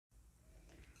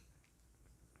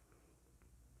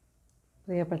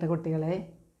പ്രിയപ്പെട്ട കുട്ടികളെ,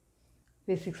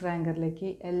 ഫിസിക്സ് റാങ്കറിലേക്ക്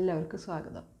എല്ലാവർക്കും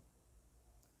സ്വാഗതം.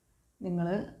 നിങ്ങൾ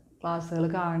ക്ലാസ്സുകൾ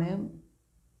കാണുകയും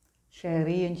ഷെയർ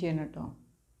ചെയ്യുകയും ചെയ്യണം കേട്ടോ.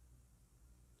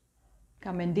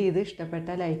 കമൻറ്റ് ചെയ്ത്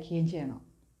ഇഷ്ടപ്പെട്ടാൽ ലൈക്ക് ചെയ്യുകയും ചെയ്യണം.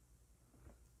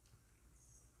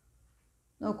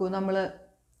 നോക്കൂ, നമ്മൾ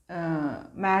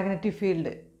മാഗ്നറ്റിക്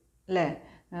ഫീൽഡ് അല്ലേ,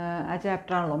 ആ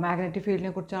ചാപ്റ്ററാണല്ലോ, മാഗ്നറ്റിക്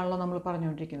ഫീൽഡിനെ കുറിച്ചാണല്ലോ നമ്മൾ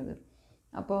പറഞ്ഞുകൊണ്ടിരിക്കുന്നത്.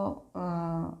 അപ്പോൾ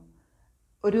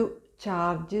ഒരു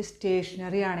ചാർജ്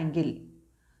സ്റ്റേഷനറി ആണെങ്കിൽ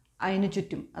അതിന്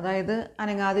ചുറ്റും, അതായത്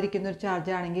അനങ്ങാതിരിക്കുന്ന ഒരു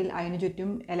ചാർജ് ആണെങ്കിൽ അതിന് ചുറ്റും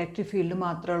ഇലക്ട്രിക് ഫീൽഡ്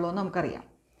മാത്രമേ ഉള്ളൂ എന്ന് നമുക്കറിയാം.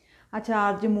 ആ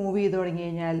ചാർജ് മൂവ് ചെയ്ത് തുടങ്ങി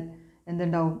കഴിഞ്ഞാൽ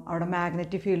എന്തുണ്ടാവും? അവിടെ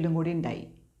മാഗ്നറ്റിക് ഫീൽഡും കൂടി ഉണ്ടായി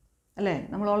അല്ലേ,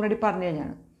 നമ്മൾ ഓൾറെഡി പറഞ്ഞു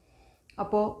കഴിഞ്ഞാണ്.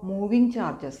 അപ്പോൾ മൂവിങ്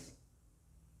ചാർജസ്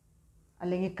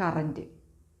അല്ലെങ്കിൽ current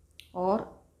or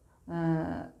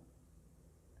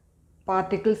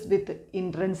particles with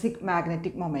intrinsic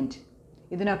magnetic moment,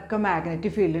 ഇതിനൊക്കെ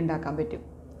മാഗ്നറ്റിക് ഫീൽഡ് ഉണ്ടാക്കാൻ പറ്റും.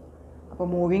 അപ്പോൾ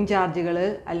മൂവിങ് ചാർജുകൾ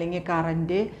അല്ലെങ്കിൽ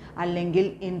കറൻറ്റ് അല്ലെങ്കിൽ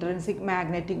ഇൻട്രൻസിക്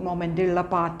മാഗ്നറ്റിക് മൊമെൻ്റ് ഉള്ള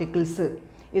പാർട്ടിക്കിൾസ്,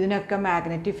 ഇതിനൊക്കെ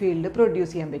മാഗ്നറ്റിക് ഫീൽഡ്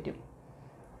പ്രൊഡ്യൂസ് ചെയ്യാൻ പറ്റും.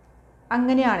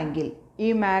 അങ്ങനെയാണെങ്കിൽ ഈ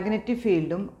മാഗ്നറ്റിക്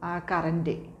ഫീൽഡും ആ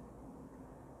കറൻറ്റ്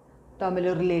തമ്മിൽ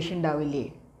റിലേഷൻ ഉണ്ടാവില്ലേ?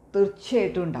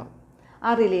 തീർച്ചയായിട്ടും ഉണ്ടാവും. ആ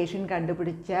റിലേഷൻ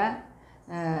കണ്ടുപിടിച്ച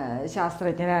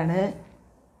ശാസ്ത്രജ്ഞരാണ്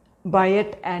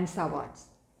ബയറ്റ് ആൻഡ് സവാർട്ട്സ്.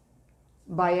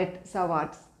 ബയറ്റ്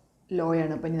സവാർട്ട്സ്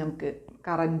ലോയാണ് ഇപ്പം നമുക്ക്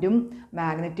കറൻറ്റും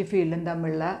മാഗ്നറ്റിക് ഫീൽഡും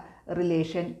തമ്മിലുള്ള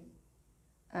റിലേഷൻ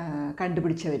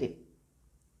കണ്ടുപിടിച്ചവർ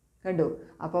കണ്ടു.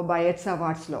 അപ്പോൾ ബയറ്റ്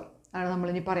സവാർട്ട്സ് ലോ ആണ്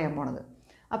നമ്മളിനി പറയാൻ പോണത്.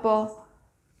 അപ്പോൾ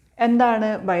എന്താണ്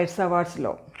ബയറ്റ് സവാർട്ട്സ്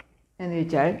ലോ എന്ന്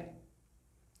ചോദിച്ചാൽ,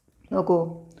 നോക്കൂ,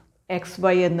 എക്സ്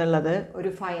വൈ എന്നുള്ളത്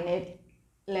ഒരു finite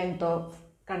length of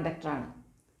കണ്ടക്ടറാണ്.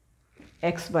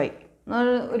 X Y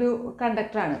ഒരു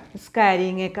കണ്ടക്ടറാണ്,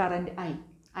 carrying A current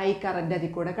I current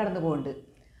അതിൽ കൂടെ കടന്നു പോകുന്നുണ്ട്.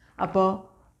 അപ്പോൾ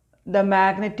the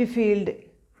magnetic field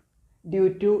due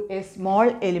to A small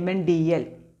element D L,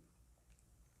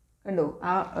 കണ്ടു,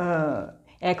 ആ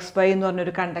എക്സ് വൈ എന്ന്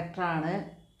പറഞ്ഞൊരു കണ്ടക്ടറാണ്,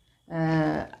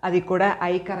 അതിൽ കൂടെ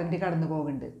ഐ കറൻറ്റ് കടന്നു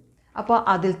പോകുന്നുണ്ട്. അപ്പോൾ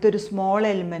അതിലത്തെ ഒരു സ്മോൾ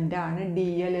എലിമെൻ്റാണ് ഡി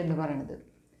എൽ എന്ന് പറയുന്നത്.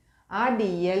 ആ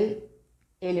ഡി എൽ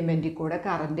എലിമെൻറ്റിൽ കൂടെ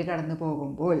കറൻറ്റ് കടന്നു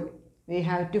പോകുമ്പോൾ we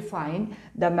have to find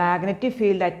the magnetic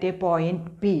field at A point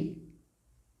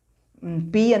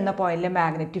P എന്ന പോയിന്റിലെ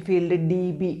മാഗ്നറ്റിക് ഫീൽഡ് ഡി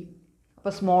ബി.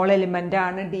 അപ്പോൾ സ്മോൾ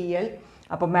എലിമെൻ്റാണ് ഡി എൽ,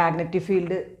 അപ്പോൾ മാഗ്നറ്റിക്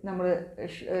ഫീൽഡ് നമ്മൾ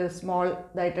സ്മോൾ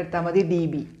ഇതായിട്ട് എടുത്താൽ മതി, ഡി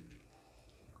ബി.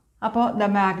 അപ്പോൾ the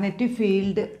magnetic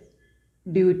field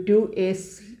due to A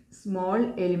small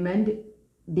element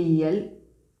D L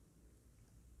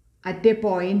at A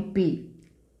point P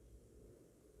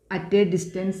at A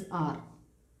distance R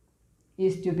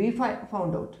is to be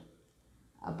found out.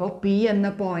 അപ്പോൾ P എന്ന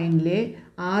പോയിന്റിൽ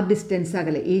R distance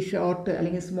അകലെ, ഈ ഷോർട്ട്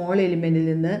അല്ലെങ്കിൽ സ്മോൾ എലിമെൻറ്റിൽ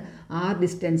നിന്ന് ആർ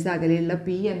ഡിസ്റ്റൻസ് അകലെയുള്ള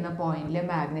P എന്ന പോയിന്റിലെ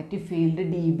മാഗ്നറ്റിക് ഫീൽഡ്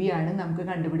ഡി ബി ആണ് നമുക്ക്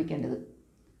കണ്ടുപിടിക്കേണ്ടത്.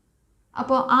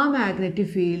 അപ്പോൾ ആ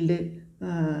മാഗ്നറ്റിക് ഫീൽഡ്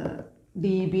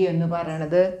ഡി ബി എന്ന്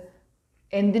പറയണത്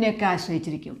എന്തിനൊക്കെ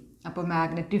ആശ്രയിച്ചിരിക്കും? അപ്പോൾ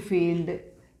magnetic field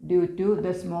due to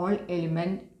the small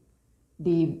element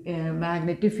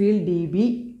magnetic field D B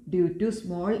due to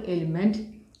small element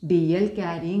D L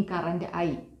carrying current I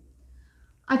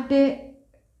at a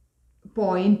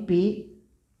point P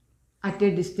at a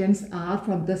distance r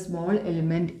from the small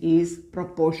element is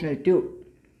proportional to.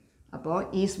 അപ്പോൾ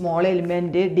ഈ small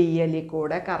element D എല്ലിൽ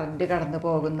കൂടെ current കടന്നു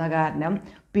പോകുന്ന കാരണം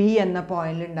P എന്ന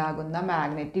പോയിന്റിൽ ഉണ്ടാകുന്ന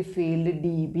magnetic field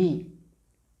D B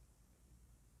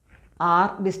R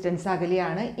distance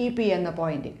അകലെയാണ് ഈ പി എന്ന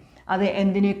പോയിന്റ്. അത്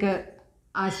എന്തിനെയൊക്കെ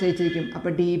ആശ്രയിച്ചിരിക്കും?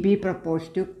 അപ്പോൾ D B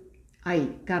proportion to I,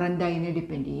 current ഐനെ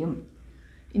depend ചെയ്യും.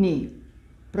 ഇനി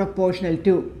പ്രൊപ്പോർഷണൽ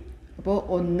ടു, അപ്പോൾ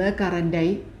 1 കറൻറ്റ് ഐ,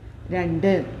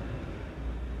 2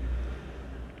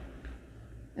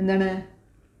 എന്താണ്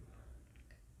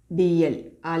ഡി എൽ,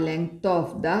 ആ ലെങ്ത്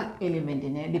ഓഫ് ദ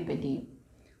എലിമെൻറ്റിനെ ഡിപ്പെൻഡ് ചെയ്യും.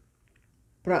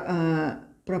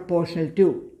 Proportional to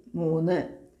 3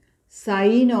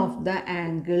 sign of the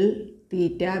angle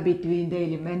theta between the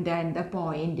element and the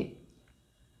point,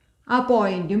 ആ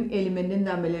പോയിൻറ്റും എലിമെൻറ്റും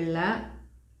തമ്മിലുള്ള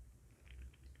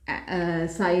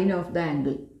സൈൻ ഓഫ് ദ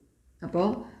ആംഗിൾ, അപ്പോൾ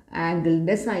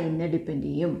ആംഗിളിൻ്റെ സൈനിനെ depend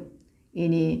ചെയ്യും.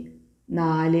 ഇനി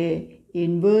 4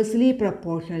 inversely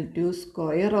proportional to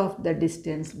square of the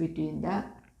distance between the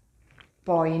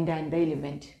point and the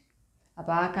element.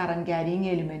 അപ്പോൾ ആ current carrying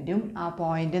എലിമെൻറ്റും ആ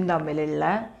പോയിൻറ്റും തമ്മിലുള്ള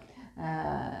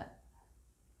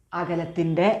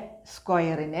അകലത്തിൻ്റെ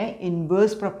സ്ക്വയറിന്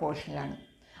ഇൻവേഴ്സ് പ്രപ്പോർഷനിലാണ്.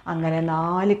 അങ്ങനെ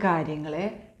 4 കാര്യങ്ങളെ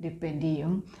ഡിപ്പെൻഡ്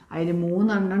ചെയ്യും. അതിൽ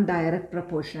 3 ഡയറക്റ്റ്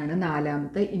പ്രപ്പോർഷനാണ്,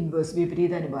 4ാമത്തെ ഇൻവേഴ്സ്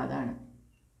വിപരീത അനുപാതമാണ്.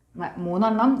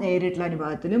 3 നേരിട്ടുള്ള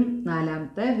അനുപാതത്തിലും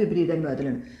 4ാമത്തെ വിപരീത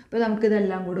അനുപാതത്തിലാണ്. അപ്പോൾ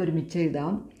നമുക്കിതെല്ലാം കൂടെ ഒരുമിച്ച്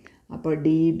എഴുതാം. അപ്പോൾ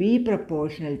D B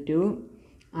proportional to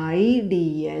I D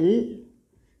L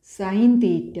sine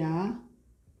theta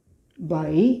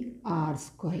by R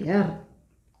square.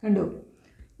 കണ്ടു?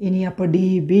 ഇനി അപ്പോൾ ഡി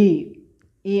ബി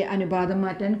ഈ അനുപാതം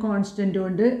മാറ്റാൻ കോൺസ്റ്റൻ്റ്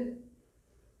കൊണ്ട്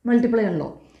മൾട്ടിപ്ലൈ ആണല്ലോ.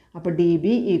 അപ്പോൾ ഡി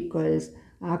ബി ഈക്വൽസ്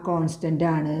ആ കോൺസ്റ്റൻ്റ്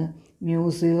ആണ്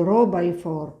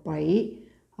μ0/4π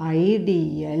I D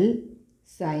L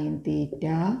sine theta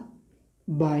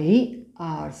by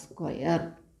R square.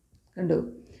 കണ്ടു?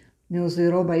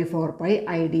 μ0/4π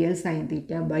I D L sine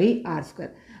theta by R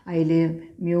square. അതിൽ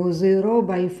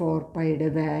μ0/4πയുടെ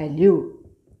വാല്യൂ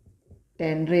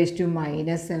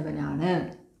 10⁻⁻7 ആണ്.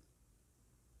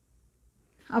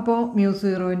 അപ്പോൾ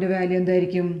μ0ൻ്റെ വാല്യൂ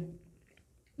എന്തായിരിക്കും?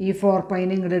 ഈ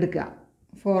 4πനെ ഇങ്ങോട്ട് എടുക്കുക,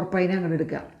 4πനെ അങ്ങോട്ട്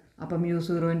എടുക്കുക. അപ്പോൾ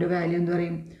μ0ൻ്റെ വാല്യൂ എന്താ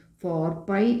പറയും? 4π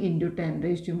 ×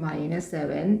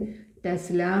 10⁻⁻7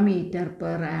 ടെസ്ല മീറ്റർ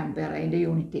പെർ ആംപിയർ. അതിൻ്റെ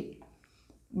unit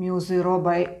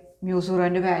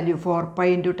μ0ൻ്റെ value 4π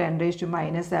 ×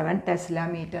 10⁻⁻7 Tesla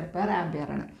metre per ampere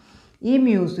ആണ്. ഈ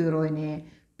μ0നെ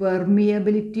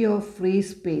permeability of free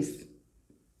space,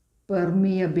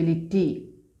 permeability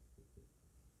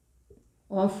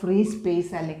of free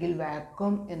space അല്ലെങ്കിൽ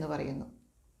വാക്വം എന്ന് പറയുന്നു.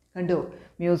 കണ്ടു?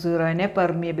 μ0നെ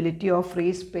പെർമിയബിലിറ്റി ഓഫ് ഫ്രീ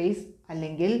സ്പേസ്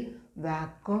അല്ലെങ്കിൽ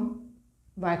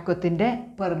വാക്വത്തിൻ്റെ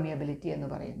പെർമിയബിലിറ്റി എന്ന്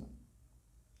പറയുന്നു.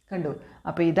 കണ്ടു?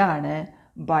 അപ്പോൾ ഇതാണ്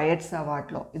ബയറ്റ്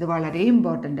സവാർട്ട് ലോ. ഇത് വളരെ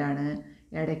ഇമ്പോർട്ടൻ്റ് ആണ്,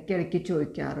 ഇടയ്ക്കിടയ്ക്ക്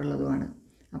ചോദിക്കാറുള്ളതുമാണ്.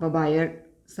 അപ്പോൾ ബയറ്റ്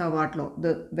സവാർട്ട് ലോ ഇത്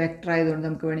വെക്ടർ ആയതുകൊണ്ട്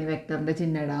നമുക്ക് വേണമെങ്കിൽ വെക്ടറിൻ്റെ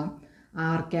ചിഹ്നം ഇടാം,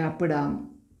 ആർ ക്യാപ്പ് ഇടാം.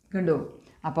 കണ്ടു?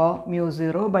 അപ്പോൾ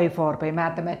μ0/4π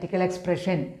mathematical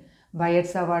expression,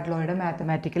 ബയറ്റ് Savart ലോയുടെ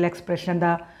mathematical expression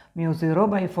എന്താ?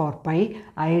 μ0/4π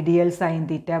I D L sine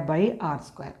theta by R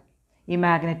square. ഈ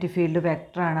മാഗ്നറ്റിക് ഫീൽഡ്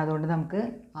വെക്ടറാണ്, അതുകൊണ്ട് നമുക്ക്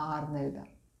ആർ എന്ന് എഴുതാം.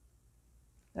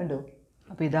 കണ്ടു?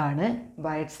 അപ്പോൾ ഇതാണ്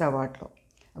ബയറ്റ് സവാർട്ട് ലോ.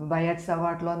 അപ്പോൾ ബയറ്റ്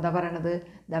സവാർട്ട് ലോ എന്താ പറയണത്?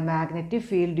 The magnetic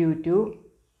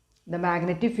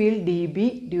field D B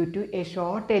due to A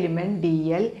short element D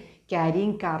L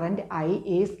carrying current I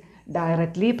is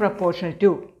directly proportional to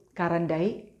current I,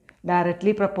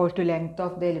 directly proportional to length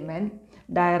of the element,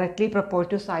 directly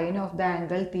proportional to sine of the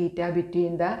angle theta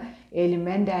between the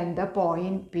element and the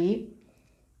point P,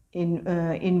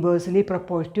 inversely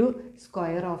proportional to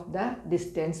square of the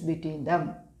distance between them,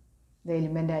 the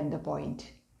element and the point.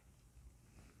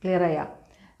 Clear ആയ?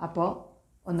 അപ്പോൾ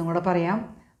ഒന്നും കൂടെ പറയാം.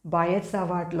 Biot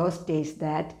Savard law states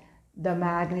that the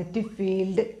magnetic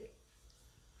field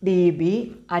dB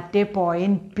at a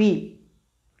point P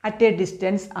at a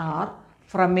distance r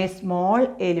from a small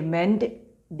element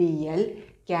dl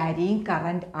carrying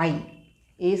current I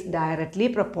is directly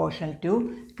proportional to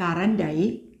current I,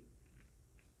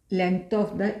 length of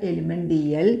the element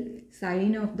dl,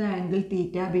 sine of the angle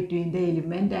theta between the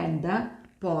element and the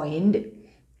point,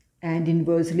 and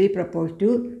inversely proportional to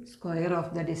square of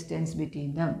the distance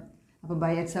between them. അപ്പോൾ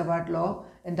ബയറ്റ് Savart law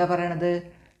എന്താ പറയണത്?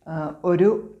 ഒരു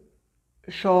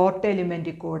short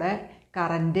എലിമെൻറ്റിൽ കൂടെ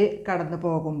current കടന്നു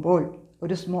പോകുമ്പോൾ,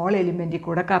 ഒരു small എലിമെൻറ്റിൽ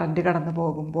കൂടെ current കടന്നു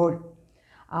പോകുമ്പോൾ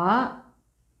ആ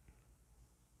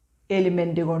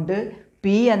എലിമെൻറ്റ് കൊണ്ട്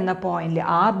പി എന്ന പോയിന്റിൽ,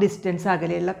 ആ ഡിസ്റ്റൻസ്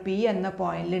അകലെയുള്ള പി എന്ന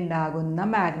പോയിന്റിൽ ഉണ്ടാകുന്ന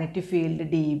മാഗ്നറ്റിക് ഫീൽഡ്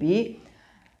ഡി ബി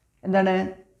എന്താണ്?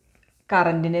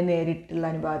 കറൻറ്റിന് നേരിട്ടുള്ള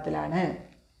അനുപാതത്തിലാണ്,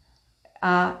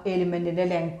 ആ എലിമെൻറ്റിൻ്റെ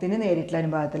ലെങ്ത്തിന് നേരിട്ടുള്ള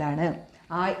അനുപാതത്തിലാണ്.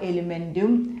 ആ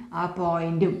എലിമെൻറ്റും ആ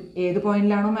പോയിൻറ്റും, ഏത്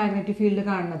പോയിന്റിലാണോ മാഗ്നറ്റിക് ഫീൽഡ്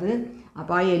കാണുന്നത്,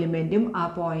 അപ്പോൾ ആ എലിമെൻറ്റും ആ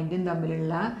പോയിൻറ്റും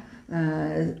തമ്മിലുള്ള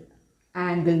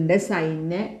ആംഗിളിൻ്റെ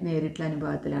സൈനിന് നേരിട്ടുള്ള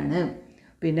അനുപാതത്തിലാണ്.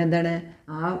 പിന്നെന്താണ്?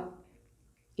 ആ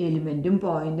എലിമെൻറ്റും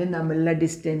പോയിൻറ്റും തമ്മിലുള്ള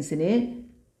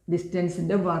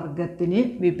ഡിസ്റ്റൻസിൻ്റെ വർഗത്തിന്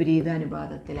വിപരീത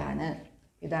അനുപാതത്തിലാണ്.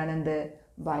 ഇതാണ് എന്ത്?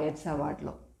 ബയറ്റ് സവാർട്ട്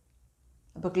ലോ.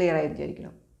 അപ്പോൾ ക്ലിയർ ആയി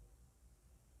വിചാരിക്കണം.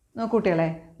 കുട്ടികളെ,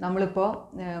 നമ്മളിപ്പോൾ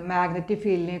മാഗ്നറ്റിക്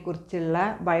ഫീൽഡിനെ കുറിച്ചുള്ള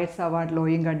ബയറ്റ് സവാർട്ട്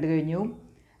ലോയും കണ്ടു കഴിഞ്ഞു.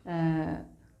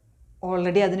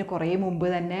 ഓൾറെഡി അതിന് കുറേ മുമ്പ്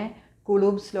തന്നെ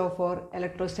കുളൂംബ്സ് ലോ ഫോർ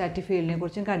ഇലക്ട്രോസ്റ്റാറ്റിക് ഫീൽഡിനെ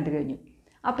കുറിച്ചും കണ്ടു കഴിഞ്ഞു.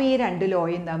 അപ്പോൾ ഈ രണ്ട്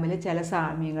ലോയും തമ്മിൽ ചില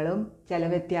സാമ്യങ്ങളും ചില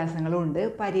വ്യത്യാസങ്ങളും ഉണ്ട്.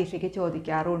 പരീക്ഷയ്ക്ക്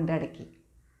ചോദിക്കാറുണ്ട്, ഇടയ്ക്ക്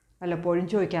വല്ലപ്പോഴും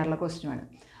ചോദിക്കാറുള്ള ക്വസ്റ്റ്യനാണ്.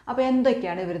 അപ്പോൾ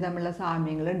എന്തൊക്കെയാണ് ഇവർ തമ്മിലുള്ള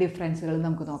സാമ്യങ്ങളും ഡിഫറൻസുകളും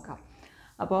നമുക്ക് നോക്കാം.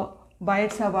 അപ്പോൾ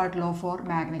ബയറ്റ് Savart law four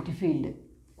magnetic field,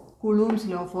 കുളൂംബ്സ്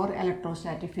law four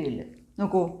electrostatic field.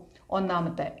 നോക്കൂ,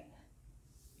 ഒന്നാമത്തെ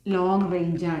ലോങ്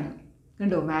റേഞ്ചാണ്.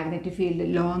 കണ്ടോ? Magnetic field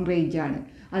long റേഞ്ചാണ്.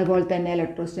 അതുപോലെ തന്നെ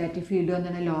ഇലക്ട്രോസ്റ്റാറ്റിക് ഫീൽഡ്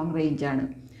എന്താണ്? ലോങ് റേഞ്ചാണ്.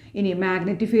 ഇനി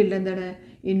മാഗ്നറ്റിക് ഫീൽഡ് എന്താണ്?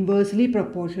 Inversely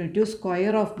proportional to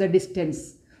square of the distance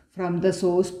from the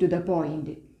source to the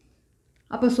point.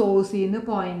 അപ്പോൾ സോഴ്സിൽ നിന്ന്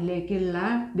പോയിൻറ്റിലേക്കുള്ള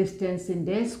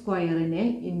ഡിസ്റ്റൻസിൻ്റെ സ്ക്വയറിന്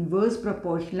ഇൻവേഴ്സ്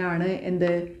പ്രൊപ്പോർഷനാണ്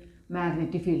എന്ത്?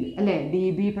 മാഗ്നറ്റിക് ഫീൽഡ് അല്ലേ?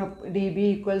 D B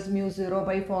equals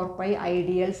μ0/4π I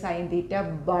D L sine theta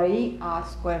by R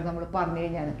square നമ്മൾ പറഞ്ഞു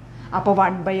കഴിഞ്ഞാണ്. അപ്പോൾ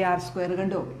 1/r².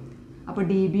 കണ്ടോ? അപ്പോൾ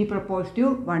D B proportion to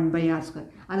 1/r².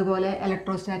 അതുപോലെ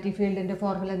ഇലക്ട്രോസ്റ്റാറ്റിക് ഫീൽഡിൻ്റെ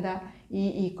ഫോർമുല എന്താ? E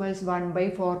 =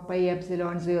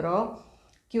 1/4πε0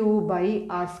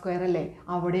 Q/r² അല്ലേ?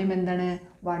 അവിടെയും എന്താണ്?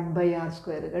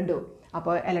 1/r². കണ്ടു.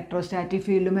 അപ്പോൾ ഇലക്ട്രോസ്റ്റാറ്റിക്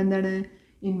ഫീൽഡും എന്താണ്?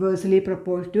 Inversely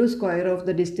proportion to square of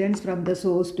the distance from the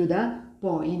source to the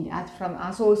point. ആ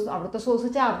സോഴ്സ്, അവിടുത്തെ സോഴ്സ്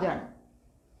ചാർജാണ്.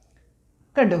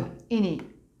 കണ്ടു. ഇനി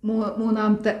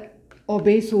മൂന്നാമത്തെ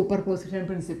ഒബേ സൂപ്പർ പൊസിഷൻ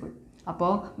പ്രിൻസിപ്പിൾ.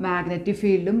 അപ്പോൾ മാഗ്നറ്റിക്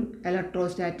ഫീൽഡും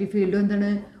ഇലക്ട്രോസ്റ്റാറ്റിക് ഫീൽഡും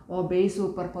എന്താണ്? Obey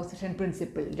super position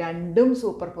principle. രണ്ടും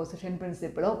സൂപ്പർ പൊസിഷൻ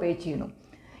പ്രിൻസിപ്പിൾ ഒബേ ചെയ്യണം.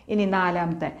 ഇനി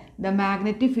നാലാമത്തെ, the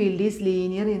magnetic field is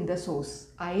linear in the source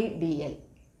IDL.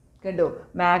 കണ്ടോ?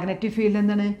 മാഗ്നറ്റിക് ഫീൽഡ്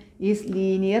എന്താണ്? Is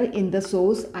linear in the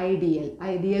source IDL.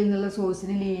 IDL എന്നുള്ള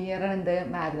സോഴ്സിന് ലീനിയറാണ് എന്ത്?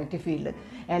 Magnetic field.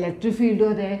 ഇലക്ട്രിക് ഫീൽഡും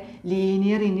അതെ,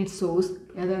 ലീനിയർ ഇൻ ഇറ്റ് സോഴ്സ്.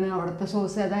 ഏതാണ് അവിടുത്തെ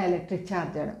സോഴ്സ്? ഏതാ? ഇലക്ട്രിക്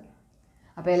ചാർജാണ്.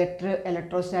 അപ്പോൾ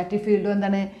ഇലക്ട്രോസ്റ്റാറ്റിക് ഫീൽഡും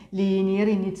എന്താണ്? Linear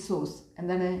in it source.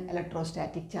 എന്താണ്?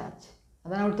 Electrostatic charge.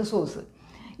 അതാണ് അവിടുത്തെ സോഴ്സ്.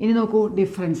 ഇനി നോക്കൂ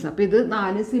ഡിഫറൻസ്. അപ്പോൾ ഇത്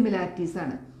 4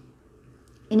 സിമിലാരിറ്റീസാണ്.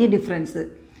 ഇനി ഡിഫറൻസ്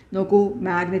നോക്കൂ.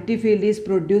 Magnetic field is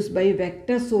produced by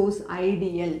vector source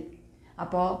IDL.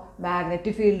 അപ്പോൾ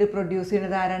മാഗ്നറ്റിക് ഫീൽഡ് പ്രൊഡ്യൂസ്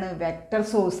ചെയ്യുന്നത് ആരാണ്? വെക്റ്റർ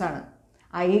സോഴ്സാണ്.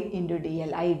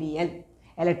 I/dl, IDL.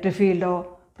 Electric ഫീൽഡോ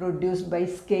produced by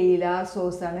scalar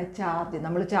സോഴ്സാണ്. ചാർജ്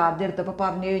നമ്മൾ ചാർജ് എടുത്തപ്പോൾ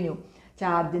പറഞ്ഞു കഴിഞ്ഞു,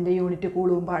 ചാർജിൻ്റെ യൂണിറ്റ്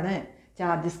കൂളുമ്പാണ്,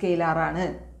 ചാർജ് സ്കെയിലാറാണ്.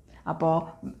 അപ്പോൾ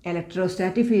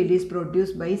electrostatic field is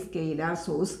produced by scalar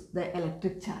source, the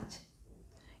electric charge.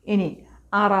 ഇനി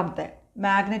ആറാമത്തെ,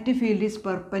 magnetic field is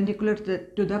perpendicular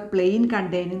to the plane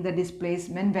containing the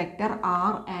displacement vector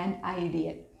r and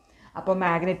IDL. അപ്പോൾ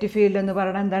magnetic field എന്ന്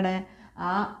പറയുന്നത് എന്താണ്? ആ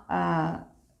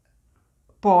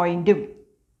പോയിൻറ്റും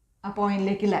ആ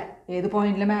പോയിന്റിലേക്കുള്ള ഏത്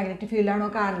പോയിന്റിലെ മാഗ്നറ്റിക് ഫീൽഡാണോ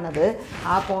കാണുന്നത്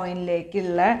ആ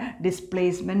പോയിന്റിലേക്കുള്ള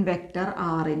ഡിസ്പ്ലേസ്മെൻറ്റ് വെക്റ്റർ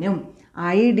ആറിനും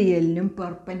IDLനും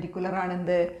പെർപെൻഡിക്കുലർ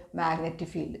ആണെന്ത്?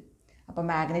 Magnetic field. അപ്പോൾ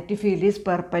magnetic field is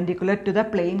perpendicular to the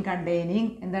plain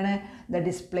containing എന്താണ്? The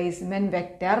displacement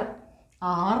vector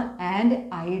R and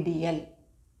IDL.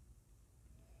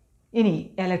 ഇനി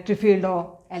electric ഫീൽഡോ?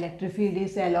 Electric field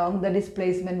is along the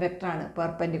displacement vector ആണ്.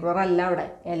 പെർപെൻഡിക്കുലർ അല്ല, അവിടെ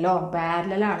അലോങ്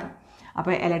പാരലലാണ്.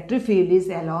 അപ്പോൾ electric field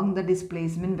is along the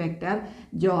displacement vector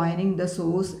joining the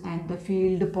source and the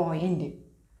field point.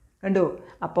 കണ്ടു?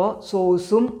 അപ്പോൾ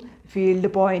സോഴ്സും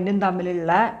field പോയിൻറ്റും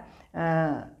തമ്മിലുള്ള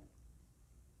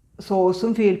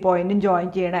സോഴ്സും ഫീൽഡ് പോയിൻറ്റും ജോയിൻ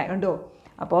ചെയ്യണേ. കണ്ടോ?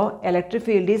 അപ്പോൾ electric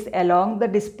field is along the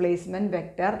displacement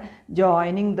vector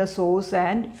joining the source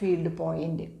and field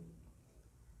point.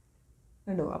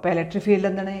 കണ്ടോ? അപ്പോൾ ഇലക്ട്രിക് ഫീൽഡ്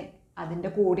എന്താണ്? അതിൻ്റെ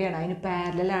കൂടെയാണ്, അതിന്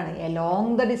പാരലലാണ്,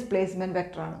 അലോങ് ദ ഡിസ്പ്ലേസ്മെൻറ്റ്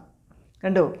വെക്റ്ററാണ്.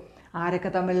 കണ്ടോ? ആരൊക്കെ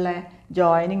തമ്മിലുള്ള?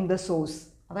 ജോയിനിങ് ദ സോഴ്സ്,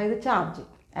 അതായത് charge,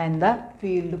 and the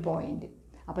field point.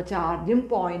 അപ്പോൾ ചാർജും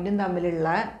പോയിൻറ്റും തമ്മിലുള്ള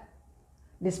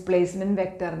ഡിസ്പ്ലേസ്മെൻറ്റ്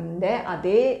വെക്റ്ററിൻ്റെ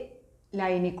അതേ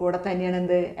ലൈനിൽ കൂടെ തന്നെയാണ്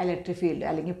എന്ത്? ഇലക്ട്രിക് ഫീൽഡ്,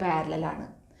 അല്ലെങ്കിൽ പാരലലാണ്.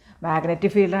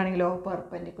 മാഗ്നറ്റിക് ഫീൽഡ് ആണെങ്കിലോ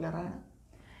പെർപെൻഡിക്കുലറാണ്.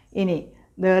 ഇനി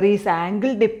ദർ ഈസ്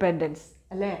ആംഗിൾ ഡിപ്പെൻഡൻസ്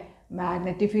അല്ലേ?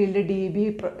 Magnetic field dB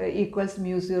 =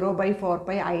 μ0/4π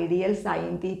IDL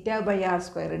sin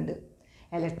θ/r² ഉണ്ട്.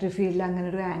 ഇലക്ട്രിക് ഫീൽഡിൽ അങ്ങനെ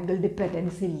ഒരു ആംഗിൾ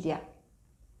ഡിപ്പെൻഡൻസ് ഇല്ല.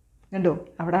 കണ്ടോ?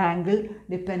 അവിടെ ആംഗിൾ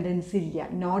ഡിപ്പെൻഡൻസ് ഇല്ല,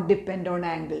 not depend on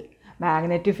angle.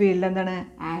 Magnetic ഫീൽഡിൽ എന്താണ്?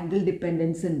 ആംഗിൾ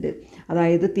ഡിപ്പെൻഡൻസ് ഉണ്ട്.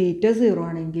 അതായത് θ0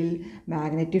 ആണെങ്കിൽ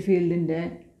മാഗ്നറ്റിക് ഫീൽഡിൻ്റെ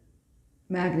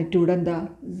മാഗ്നിറ്റ്യൂഡ് എന്താ?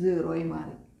 0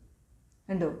 മാറി.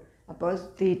 കണ്ടോ? അപ്പോൾ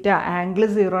ആംഗിൾ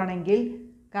 0 ആണെങ്കിൽ,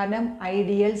 കാരണം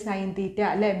IDL sin θ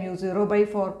അല്ലേ?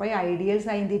 μ0/4π IDL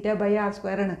sin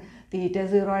θ/r² ആണ്.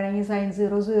 θ0 ആണെങ്കിൽ sin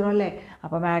 0 അല്ലേ?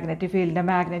 അപ്പോൾ മാഗ്നറ്റിക് ഫീൽഡിൻ്റെ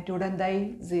മാഗ്നിറ്റ്യൂഡ് എന്തായി?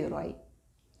 0 ആയി.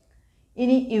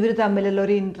 ഇനി ഇവർ തമ്മിലുള്ള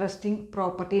ഒരു ഇൻട്രസ്റ്റിംഗ്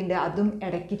പ്രോപ്പർട്ടി ഉണ്ട്, അതും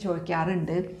ഇടയ്ക്ക്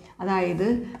ചോദിക്കാറുണ്ട്. അതായത്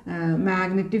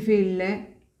മാഗ്നറ്റിക് ഫീൽഡിലെ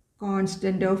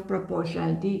കോൺസ്റ്റൻറ്റ് ഓഫ്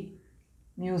പ്രൊപ്പോർഷണാലിറ്റി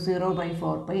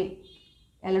μ0/4π,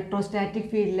 ഇലക്ട്രോസ്റ്റാറ്റിക്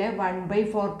ഫീൽഡിലെ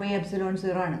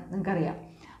 1/4πε0 ആണ്, നിങ്ങൾക്കറിയാം.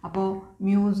 അപ്പോൾ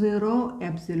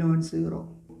μ0ε0.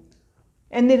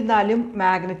 എന്നിരുന്നാലും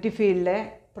മാഗ്നറ്റിക് ഫീൽഡിലെ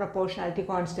പ്രൊപ്പോർഷണാലിറ്റി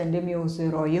കോൺസ്റ്റൻറ്റ്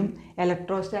μ0യും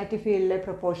ഇലക്ട്രോസ്റ്റാറ്റിക് ഫീൽഡിലെ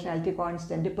പ്രൊപ്പോർഷണാലിറ്റി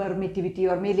കോൺസ്റ്റൻറ്റ് പെർമിറ്റിവിറ്റി,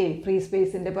 ഓർമ്മയില്ലേ? ഫ്രീ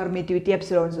സ്പേസിൻ്റെ പെർമിറ്റിവിറ്റി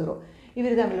ε0,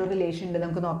 ഇവർ തമ്മിലുള്ള റിലേഷൻ ഉണ്ട്.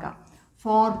 നമുക്ക് നോക്കാം.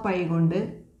 4π കൊണ്ട്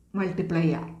മൾട്ടിപ്ലൈ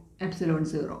ചെയ്യാം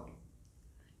ε0.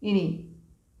 ഇനി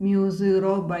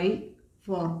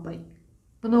μ0/4π.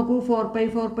 ഇപ്പോൾ നോക്കൂ,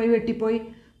 4π വെട്ടിപ്പോയി,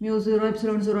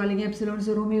 μ0ε0 അല്ലെങ്കിൽ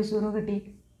ε0 μ0 കിട്ടി.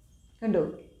 കണ്ടോ?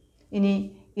 ഇനി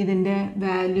ഇതിൻ്റെ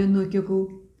വാല്യൂ നോക്കി നോക്കൂ.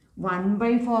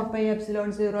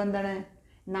 1/4πε0 എന്താണ്?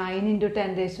 9 ×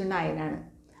 10⁹ ആണ്.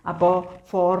 അപ്പോൾ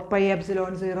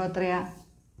 4πε0 എത്രയാ?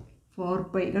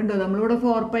 4π. കണ്ടോ? നമ്മളിവിടെ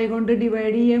 4π കൊണ്ട്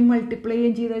ഡിവൈഡ് ചെയ്യുകയും മൾട്ടിപ്ലൈ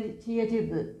ചെയ്യുകയും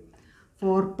ചെയ്തത്.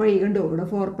 4π കണ്ടോ? ഇവിടെ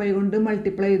 4π കൊണ്ട്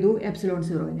മൾട്ടിപ്ലൈ ചെയ്തു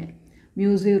ε0നെ,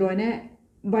 μ0നെ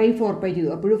 /4π ചെയ്തു.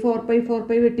 അപ്പോൾ 4π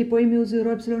വെട്ടിപ്പോയി,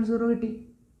 μ0ε0 കിട്ടി.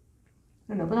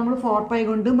 കണ്ടോ? അപ്പോൾ നമ്മൾ 4π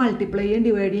കൊണ്ട് മൾട്ടിപ്ലൈ ചെയ്യും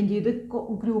ഡിവൈഡ് ചെയ്യും ചെയ്ത്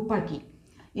ഗ്രൂപ്പാക്കി.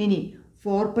 ഇനി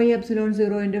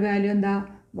 4πε0ൻ്റെ വാല്യൂ എന്താ?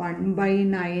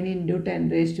 1/9 ×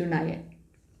 10⁹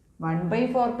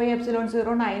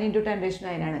 1/4πε0 9 ×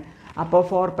 10⁹ ആണ്. അപ്പോൾ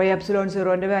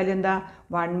 4πε0ൻ്റെ വാല്യൂ എന്താ?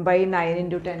 1/9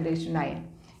 × 10⁹.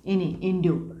 ഇനി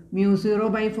ഇൻറ്റു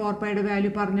μ0/4πയുടെ വാല്യൂ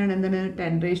പറഞ്ഞാണ് എന്താണ്?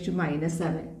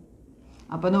 10⁻⁻7.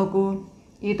 അപ്പോൾ നോക്കൂ,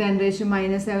 ഈ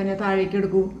 10⁻⁻7 താഴേക്ക്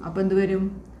എടുക്കൂ. അപ്പോൾ എന്ത് വരും?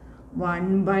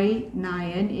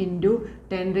 1/9 ×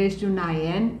 10⁹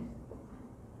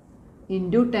 ×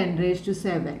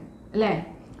 10⁻7 അല്ലേ?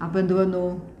 അപ്പോൾ എന്ത് വന്നു?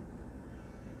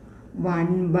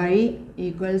 1/9 ×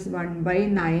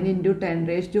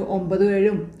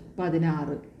 10⁻9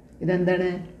 16. ഇതെന്താണ്?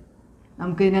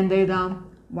 നമുക്ക് ഇതിനെന്ത് എഴുതാം?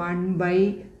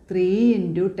 1/3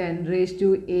 ×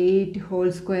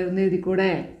 10⁸ എന്ന്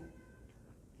എഴുതിക്കൂടെ?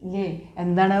 ഇല്ലേ?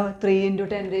 എന്താണ് 3 ×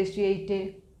 10⁸?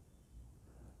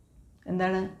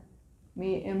 എന്താണ്?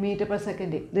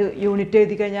 മീറ്റർ/സെക്കൻഡ്. ഇത് യൂണിറ്റ്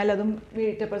എഴുതി കഴിഞ്ഞാൽ അതും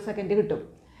മീറ്റർ/സെക്കൻഡ് കിട്ടും.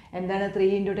 എന്താണ്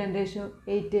 3 ×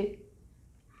 10⁸?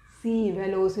 C,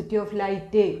 velocity of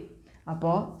light.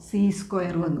 അപ്പോൾ c²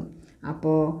 വന്നു.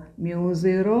 അപ്പോൾ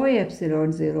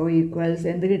μ0ε0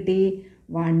 എന്ത് കിട്ടി?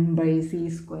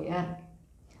 1/c².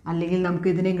 അല്ലെങ്കിൽ നമുക്ക്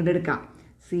ഇതിനെ ഇങ്ങോട്ട് എടുക്കാം.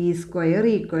 c²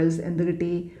 എന്ത്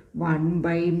കിട്ടി?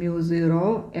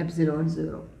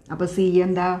 1/μ0ε0. അപ്പോൾ c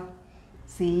എന്താ?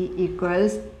 c =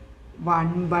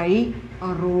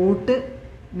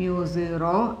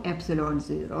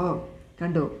 1/√μ0ε0.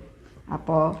 കണ്ടു?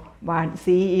 അപ്പോൾ c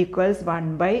 =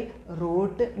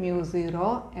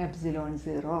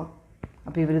 1/√μ0ε0.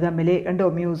 അപ്പോൾ ഇവർ തമ്മിൽ കണ്ടോ?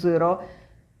 μ0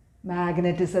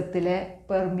 മാഗ്നറ്റിസത്തിലെ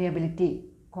പെർമിയബിലിറ്റി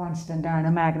കോൺസ്റ്റൻ്റ് ആണ്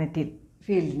മാഗ്നറ്റിക്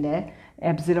ഫീൽഡിൻ്റെ.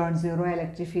 ε0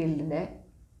 ഇലക്ട്രിക് ഫീൽഡിൻ്റെ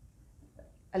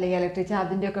അല്ലെങ്കിൽ ഇലക്ട്രിക്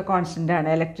ചാർജിൻ്റെ ഒക്കെ കോൺസ്റ്റൻ്റ് ആണ്.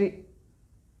 ഇലക്ട്രിക്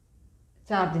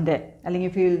ചാർജിൻ്റെ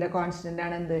അല്ലെങ്കിൽ ഫീൽഡിൻ്റെ കോൺസ്റ്റൻ്റ്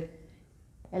ആണ് എന്ത്?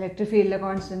 ഇലക്ട്രിക് ഫീൽഡിലെ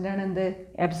കോൺസ്റ്റൻ്റ് ആണ് എന്ത്?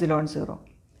 ε0.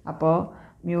 അപ്പോൾ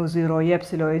μ0യും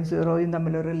ε0യും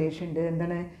തമ്മിലൊരു റിലേഷൻ ഉണ്ട്.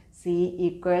 എന്താണ്? c =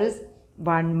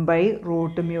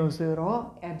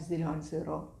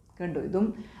 1/√μ0ε0. കണ്ടു? ഇതും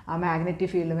ആ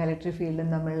മാഗ്നറ്റിക് ഫീൽഡും ഇലക്ട്രിക് ഫീൽഡും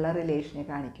തമ്മിലുള്ള റിലേഷനെ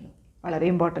കാണിക്കുന്നു. വളരെ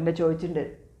ഇമ്പോർട്ടൻ്റ് ചോദിച്ചിട്ടുണ്ട്.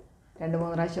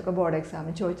 2-3 പ്രാവശ്യമൊക്കെ ബോർഡ്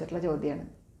എക്സാമിൽ ചോദിച്ചിട്ടുള്ള ചോദ്യമാണ്.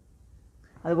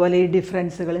 അതുപോലെ ഈ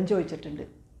ഡിഫറൻസുകളും ചോദിച്ചിട്ടുണ്ട്.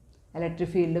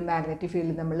 ഇലക്ട്രിക് ഫീൽഡും മാഗ്നറ്റിക്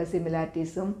ഫീൽഡും തമ്മിലുള്ള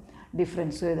സിമിലാരിറ്റീസും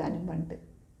ഡിഫറൻസും എഴുതാനും പണ്ട്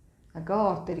ഒക്കെ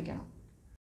ഓർത്തിരിക്കണം.